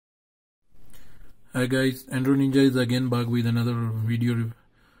Hi guys, Andrew Ninja is again back with another video review.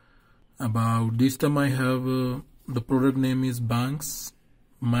 About this time I have the product name is Benks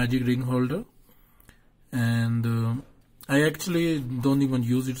magic ring holder, and I actually don't even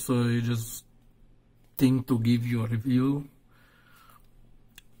use it, so I just think to give you a review.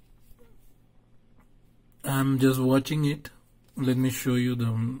 I'm just watching it. Let me show you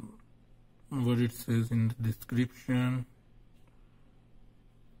what it says in the description.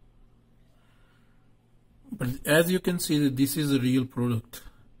 But as you can see, this is a real product.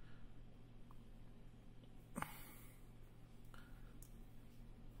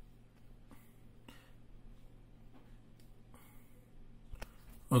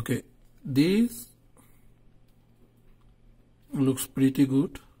 Okay, this looks pretty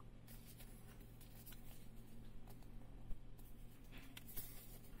good.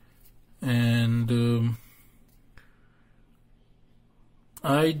 And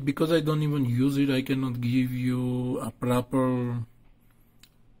because I don't even use it, I cannot give you a proper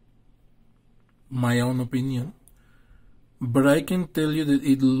my own opinion, but I can tell you that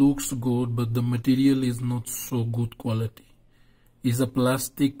it looks good, but the material is not so good quality. It's a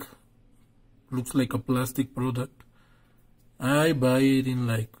plastic, looks like a plastic product. I buy it in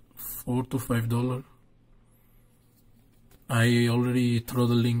like $4 to $5. I already throw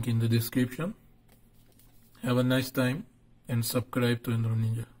the link in the description. Have a nice time and subscribe to Andrew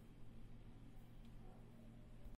Ninja.